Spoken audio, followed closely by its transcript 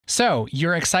So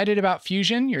you're excited about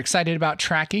Fusion, you're excited about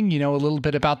tracking, you know a little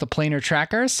bit about the Planar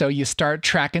Tracker, so you start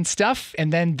tracking stuff,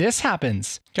 and then this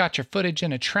happens. Got your footage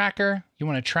in a tracker, you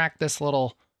want to track this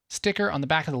little sticker on the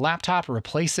back of the laptop,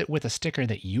 replace it with a sticker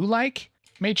that you like.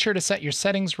 Made sure to set your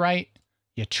settings right,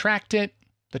 you tracked it,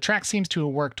 the track seems to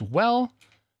have worked well.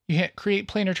 You hit Create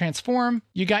Planar Transform.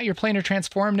 You got your Planar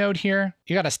Transform node here.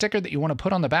 You got a sticker that you want to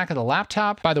put on the back of the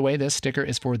laptop. By the way, this sticker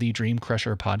is for the Dream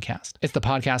Crusher podcast. It's the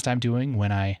podcast I'm doing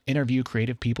when I interview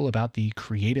creative people about the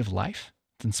creative life.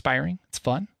 It's inspiring. It's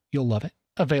fun. You'll love it.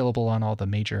 Available on all the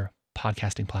major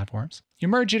podcasting platforms. You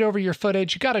merge it over your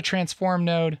footage. You got a transform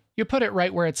node. You put it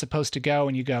right where it's supposed to go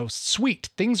and you go, sweet,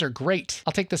 things are great.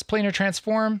 I'll take this Planar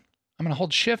Transform. I'm going to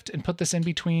hold shift and put this in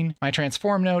between my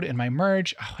transform node and my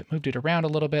merge. Oh, it moved it around a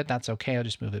little bit. That's okay. I'll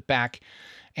just move it back.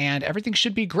 And everything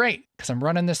should be great because I'm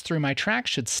running this through my track.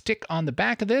 Should stick on the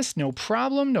back of this. No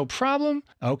problem. No problem.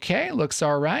 Okay. Looks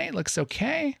all right. Looks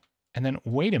okay. And then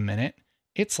wait a minute.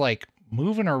 It's like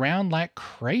moving around like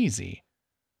crazy.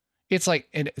 It's like,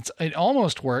 it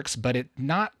almost works, but it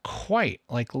not quite.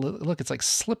 Like, look, it's like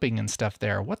slipping and stuff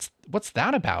there. What's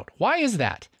that about? Why is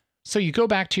that? So you go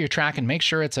back to your track and make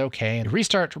sure it's okay, and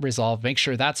restart to resolve, make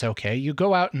sure that's okay. You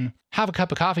go out and have a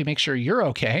cup of coffee, make sure you're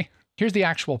okay. Here's the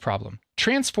actual problem.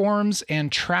 Transforms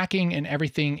and tracking and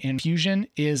everything in Fusion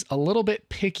is a little bit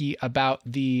picky about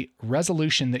the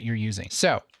resolution that you're using.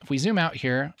 So if we zoom out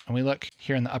here and we look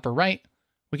here in the upper right,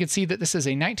 we can see that this is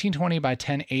a 1920 by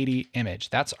 1080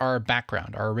 image. That's our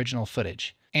background, our original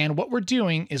footage. And what we're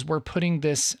doing is we're putting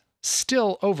this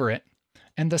still over it,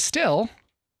 and the still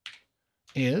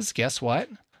is, guess what?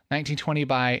 1920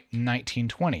 by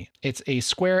 1920. It's a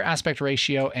square aspect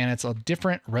ratio and it's a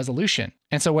different resolution.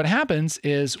 And so what happens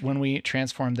is when we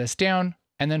transform this down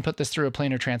and then put this through a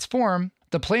planar transform,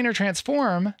 the planar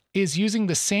transform is using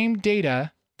the same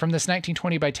data from this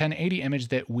 1920 by 1080 image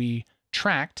that we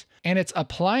tracked, and it's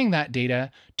applying that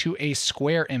data to a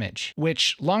square image,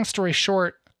 which, long story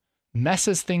short,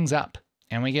 messes things up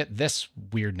and we get this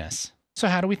weirdness. So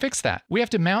how do we fix that? We have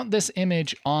to mount this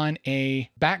image on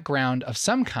a background of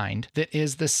some kind that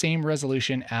is the same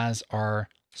resolution as our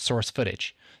source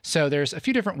footage. So there's a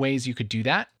few different ways you could do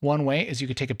that. One way is you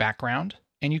could take a background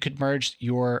and you could merge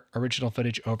your original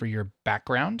footage over your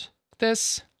background,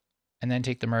 this, and then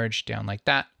take the merge down like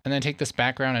that, and then take this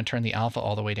background and turn the alpha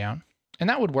all the way down. And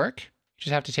that would work. You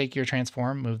just have to take your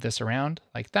transform, move this around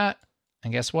like that,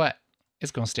 and guess what?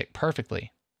 It's going to stick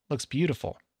perfectly. Looks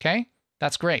beautiful, okay?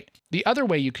 That's great. The other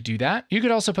way you could do that, you could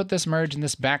also put this merge and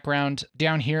this background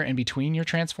down here in between your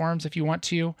transforms if you want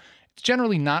to. It's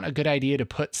generally not a good idea to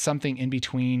put something in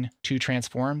between two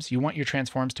transforms. You want your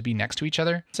transforms to be next to each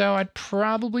other. So I'd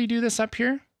probably do this up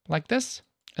here like this,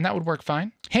 and that would work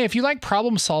fine. Hey, if you like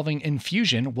problem solving in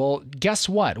Fusion, well, guess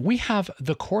what? We have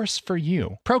the course for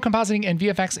you. Pro Compositing and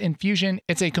VFX in Fusion.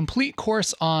 It's a complete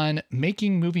course on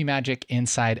making movie magic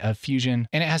inside of Fusion,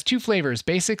 and it has two flavors,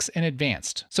 basics and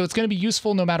advanced. So it's going to be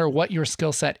useful no matter what your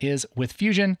skill set is with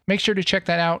Fusion. Make sure to check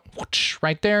that out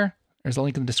right there. There's a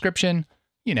link in the description.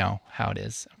 You know how it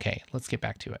is. Okay, let's get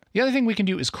back to it. The other thing we can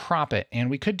do is crop it, and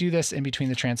we could do this in between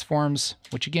the transforms,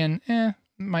 which again,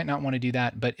 might not want to do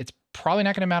that, but it's probably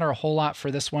not going to matter a whole lot for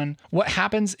this one. What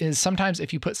happens is sometimes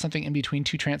if you put something in between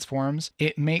two transforms,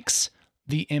 it makes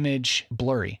the image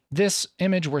blurry. This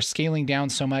image we're scaling down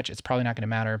so much, it's probably not going to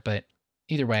matter, but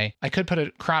either way, I could put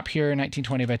a crop here,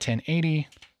 1920 by 1080,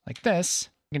 like this.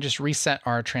 I can just reset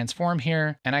our transform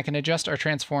here, and I can adjust our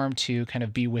transform to kind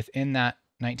of be within that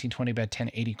 1920 by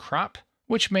 1080 crop,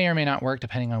 which may or may not work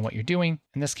depending on what you're doing.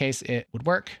 In this case, it would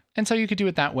work. And so you could do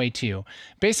it that way too.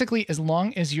 Basically, as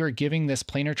long as you're giving this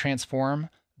planar transform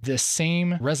the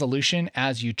same resolution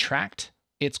as you tracked,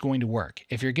 it's going to work.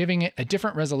 If you're giving it a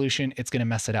different resolution, it's going to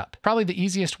mess it up. Probably the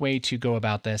easiest way to go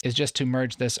about this is just to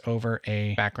merge this over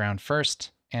a background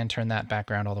first and turn that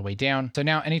background all the way down. So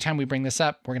now anytime we bring this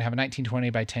up, we're going to have a 1920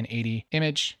 by 1080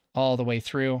 image all the way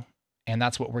through. And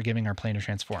that's what we're giving our planar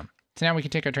transform. So now we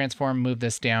can take our transform, move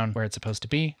this down where it's supposed to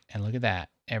be, and look at that.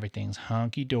 Everything's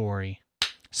hunky-dory.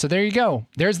 So there you go.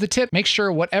 There's the tip. Make sure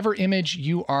whatever image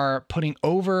you are putting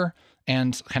over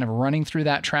and kind of running through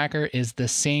that tracker is the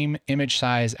same image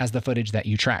size as the footage that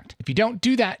you tracked. If you don't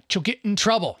do that, you'll get in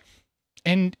trouble.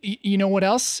 And you know what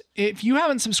else? If you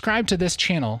haven't subscribed to this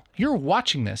channel, you're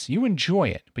watching this, you enjoy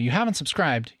it, but you haven't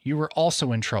subscribed, you are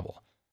also in trouble.